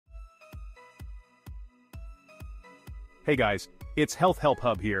Hey guys, it's Health Help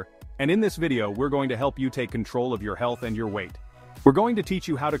Hub here, and in this video we're going to help you take control of your health and your weight. We're going to teach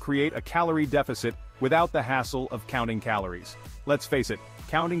you how to create a calorie deficit without the hassle of counting calories. Let's face it,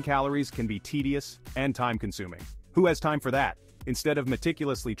 counting calories can be tedious and time-consuming. Who has time for that? Instead of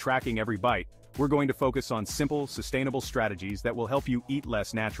meticulously tracking every bite, we're going to focus on simple, sustainable strategies that will help you eat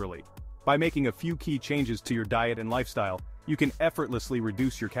less naturally. By making a few key changes to your diet and lifestyle, you can effortlessly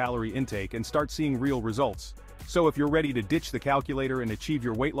reduce your calorie intake and start seeing real results. So if you're ready to ditch the calculator and achieve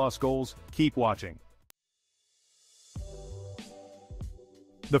your weight loss goals, keep watching.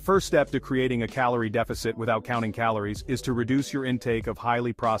 The first step to creating a calorie deficit without counting calories is to reduce your intake of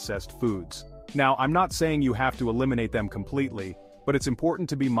highly processed foods. Now, I'm not saying you have to eliminate them completely, but it's important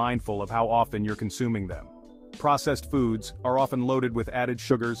to be mindful of how often you're consuming them. Processed foods are often loaded with added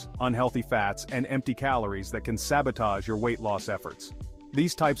sugars, unhealthy fats, and empty calories that can sabotage your weight loss efforts.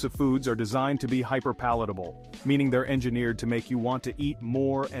 These types of foods are designed to be hyperpalatable, meaning they're engineered to make you want to eat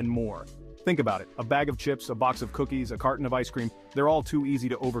more and more. Think about it, a bag of chips, a box of cookies, a carton of ice cream, they're all too easy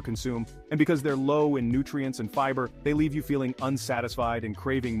to overconsume, and because they're low in nutrients and fiber, they leave you feeling unsatisfied and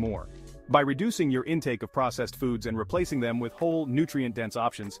craving more. By reducing your intake of processed foods and replacing them with whole, nutrient-dense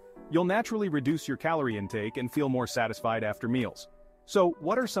options, you'll naturally reduce your calorie intake and feel more satisfied after meals. So,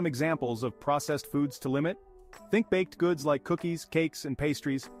 what are some examples of processed foods to limit? Think baked goods like cookies, cakes, and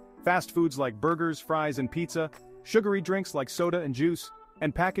pastries, fast foods like burgers, fries, and pizza, sugary drinks like soda and juice,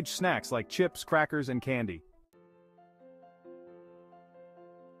 and packaged snacks like chips, crackers, and candy.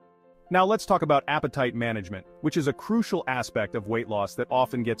 Now let's talk about appetite management, which is a crucial aspect of weight loss that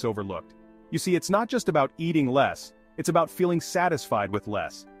often gets overlooked. You see, it's not just about eating less, it's about feeling satisfied with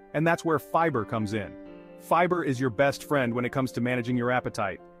less, and that's where fiber comes in. Fiber is your best friend when it comes to managing your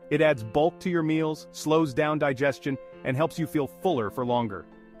appetite. It adds bulk to your meals, slows down digestion, and helps you feel fuller for longer.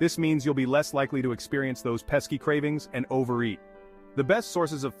 This means you'll be less likely to experience those pesky cravings and overeat. The best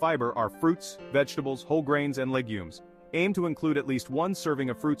sources of fiber are fruits, vegetables, whole grains, and legumes. Aim to include at least one serving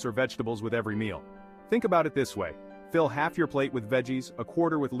of fruits or vegetables with every meal. Think about it this way. Fill half your plate with veggies, a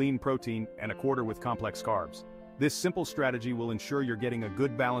quarter with lean protein, and a quarter with complex carbs. This simple strategy will ensure you're getting a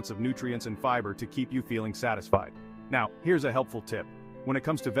good balance of nutrients and fiber to keep you feeling satisfied. Now, here's a helpful tip. When it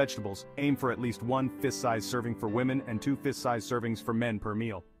comes to vegetables, aim for at least one fist-sized serving for women and 2 fist-sized servings for men per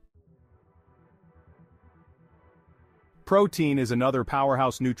meal. Protein is another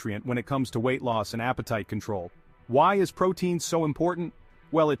powerhouse nutrient when it comes to weight loss and appetite control. Why is protein so important?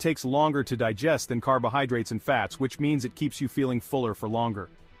 Well, it takes longer to digest than carbohydrates and fats, which means it keeps you feeling fuller for longer.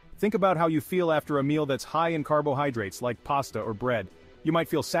 Think about how you feel after a meal that's high in carbohydrates like pasta or bread. You might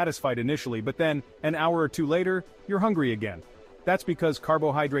feel satisfied initially, but then, an hour or two later, you're hungry again. That's because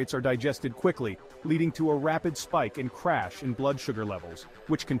carbohydrates are digested quickly, leading to a rapid spike and crash in blood sugar levels,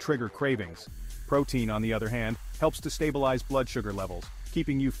 which can trigger cravings. Protein, on the other hand, helps to stabilize blood sugar levels,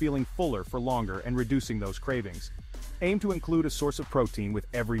 keeping you feeling fuller for longer and reducing those cravings. Aim to include a source of protein with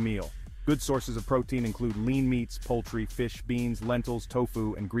every meal. Good sources of protein include lean meats, poultry, fish, beans, lentils,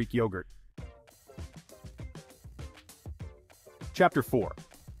 tofu, and Greek yogurt. Chapter 4.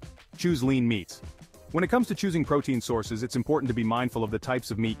 Choose lean meats. When it comes to choosing protein sources, it's important to be mindful of the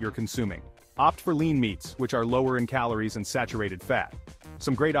types of meat you're consuming. Opt for lean meats, which are lower in calories and saturated fat.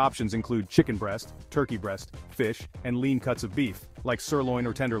 Some great options include chicken breast, turkey breast, fish, and lean cuts of beef, like sirloin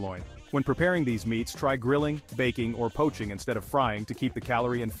or tenderloin. When preparing these meats, try grilling, baking, or poaching instead of frying to keep the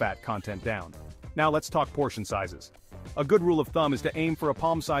calorie and fat content down. Now let's talk portion sizes. A good rule of thumb is to aim for a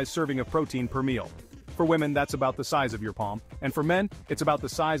palm-sized serving of protein per meal. For women, that's about the size of your palm, and for men, it's about the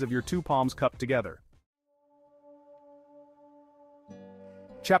size of your 2 palms cupped together.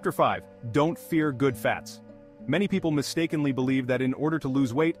 Chapter 5. Don't fear good fats. Many people mistakenly believe that in order to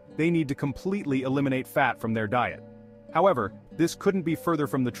lose weight, they need to completely eliminate fat from their diet. However, this couldn't be further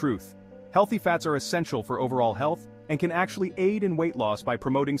from the truth. Healthy fats are essential for overall health and can actually aid in weight loss by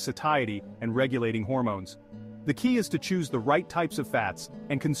promoting satiety and regulating hormones. The key is to choose the right types of fats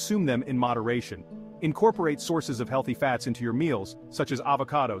and consume them in moderation. Incorporate sources of healthy fats into your meals, such as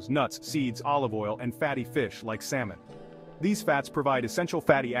avocados, nuts, seeds, olive oil, and fatty fish like salmon. These fats provide essential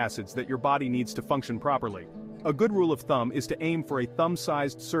fatty acids that your body needs to function properly. A good rule of thumb is to aim for a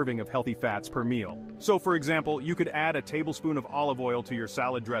thumb-sized serving of healthy fats per meal. So for example, you could add a tablespoon of olive oil to your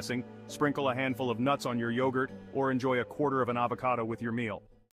salad dressing, sprinkle a handful of nuts on your yogurt, or enjoy a quarter of an avocado with your meal.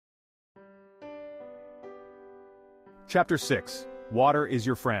 Chapter 6. Water is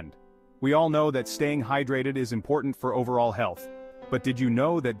your friend. We all know that staying hydrated is important for overall health. But did you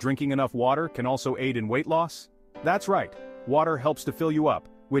know that drinking enough water can also aid in weight loss? That's right. Water helps to fill you up,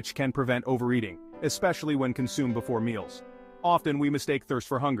 which can prevent overeating, especially when consumed before meals. Often we mistake thirst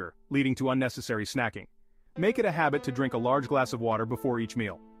for hunger, leading to unnecessary snacking. Make it a habit to drink a large glass of water before each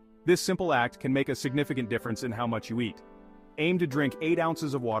meal. This simple act can make a significant difference in how much you eat. Aim to drink 8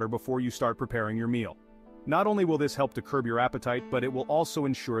 ounces of water before you start preparing your meal. Not only will this help to curb your appetite, but it will also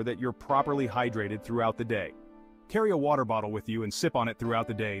ensure that you're properly hydrated throughout the day. Carry a water bottle with you and sip on it throughout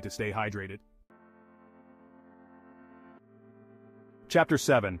the day to stay hydrated. Chapter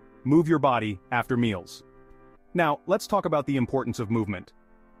 7. Move your body after meals. Now, let's talk about the importance of movement.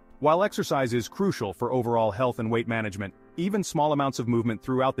 While exercise is crucial for overall health and weight management, even small amounts of movement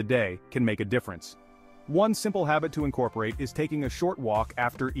throughout the day can make a difference. One simple habit to incorporate is taking a short walk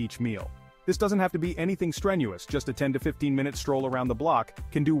after each meal. This doesn't have to be anything strenuous, just a 10 to 15-minute stroll around the block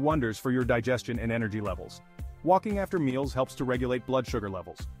can do wonders for your digestion and energy levels. Walking after meals helps to regulate blood sugar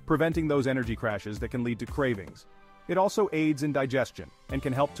levels, preventing those energy crashes that can lead to cravings. It also aids in digestion and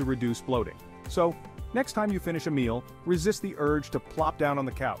can help to reduce bloating. So, next time you finish a meal, resist the urge to plop down on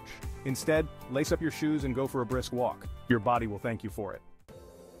the couch. Instead, lace up your shoes and go for a brisk walk. Your body will thank you for it.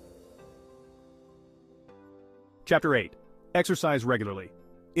 Chapter 8. Exercise regularly.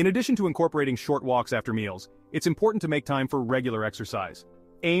 In addition to incorporating short walks after meals, it's important to make time for regular exercise.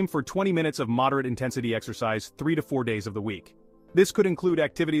 Aim for 20 minutes of moderate intensity exercise 3 to 4 days of the week. This could include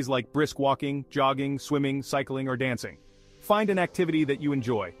activities like brisk walking, jogging, swimming, cycling, or dancing. Find an activity that you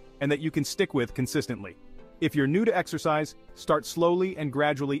enjoy and that you can stick with consistently. If you're new to exercise, start slowly and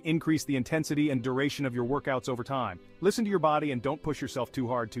gradually increase the intensity and duration of your workouts over time. Listen to your body and don't push yourself too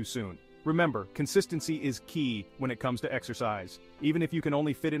hard too soon. Remember, consistency is key when it comes to exercise. Even if you can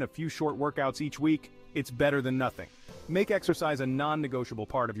only fit in a few short workouts each week, it's better than nothing. Make exercise a non-negotiable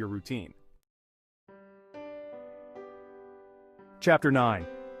part of your routine. Chapter 9.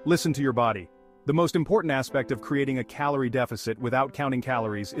 Listen to your body. The most important aspect of creating a calorie deficit without counting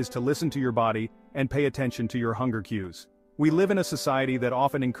calories is to listen to your body and pay attention to your hunger cues. We live in a society that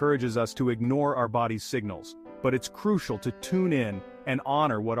often encourages us to ignore our body's signals, but it's crucial to tune in and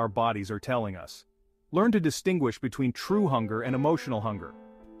honor what our bodies are telling us. Learn to distinguish between true hunger and emotional hunger.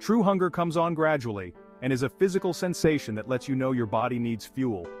 True hunger comes on gradually and is a physical sensation that lets you know your body needs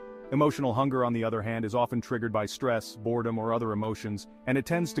fuel. Emotional hunger, on the other hand, is often triggered by stress, boredom, or other emotions, and it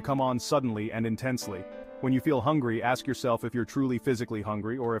tends to come on suddenly and intensely. When you feel hungry, ask yourself if you're truly physically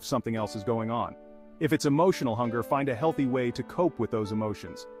hungry or if something else is going on. If it's emotional hunger, find a healthy way to cope with those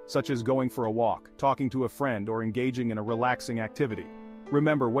emotions, such as going for a walk, talking to a friend, or engaging in a relaxing activity.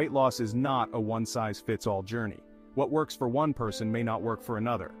 Remember, weight loss is not a one-size-fits-all journey. What works for one person may not work for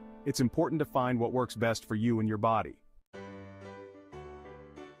another. It's important to find what works best for you and your body.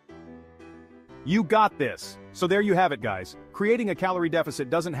 You got this! So there you have it, guys. Creating a calorie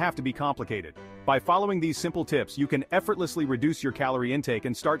deficit doesn't have to be complicated. By following these simple tips, you can effortlessly reduce your calorie intake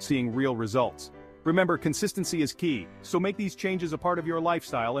and start seeing real results. Remember, consistency is key, so make these changes a part of your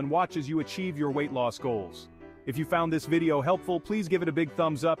lifestyle and watch as you achieve your weight loss goals. If you found this video helpful, please give it a big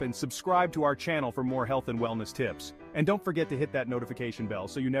thumbs up and subscribe to our channel for more health and wellness tips. And don't forget to hit that notification bell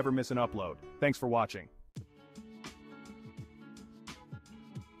so you never miss an upload. Thanks for watching.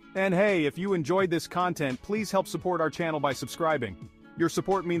 And hey, if you enjoyed this content, please help support our channel by subscribing. Your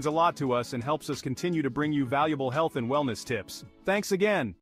support means a lot to us and helps us continue to bring you valuable health and wellness tips. Thanks again!